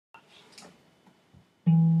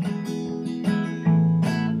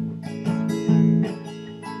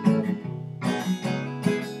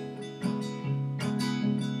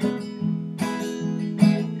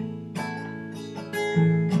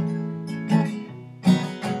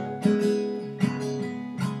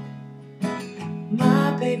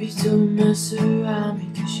Baby, don't mess around me,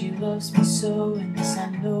 'cause she loves me so, and this I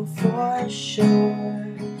know for sure.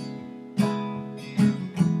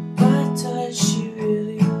 But does she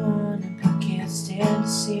really want him? I can't stand to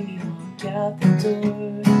see me walk out the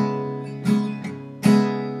door.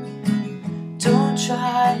 Don't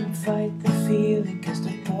try and fight the feeling, 'cause the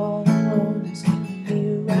thought alone is killing me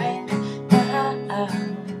right now.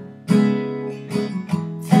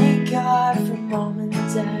 Thank God for Mom and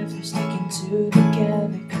Dad for sticking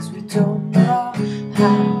together, 'cause we don't know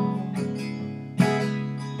how.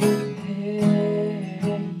 Hey,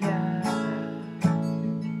 yeah.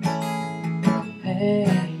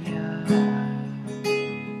 Hey, yeah.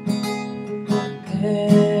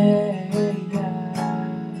 Hey, yeah.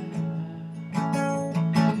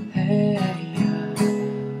 Hey, yeah.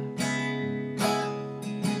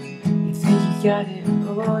 You think you got it,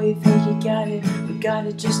 oh, you think you got it, but got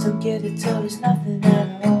it, just don't get it till there's nothing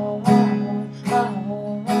at all.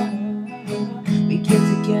 We get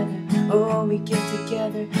together, oh, we get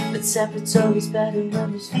together, but separate's always better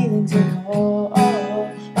when there's feelings involved.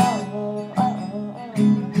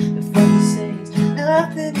 If what we say is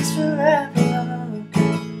nothing is forever,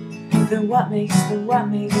 then what makes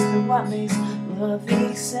love the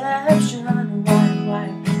exception?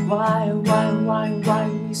 Why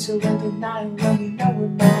we so in denial when we know we're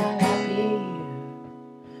not happy?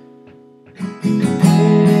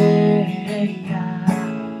 Hey, yeah.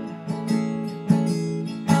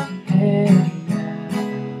 Hey, yeah.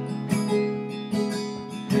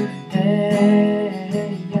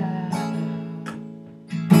 Hey, yeah.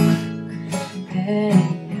 Hey.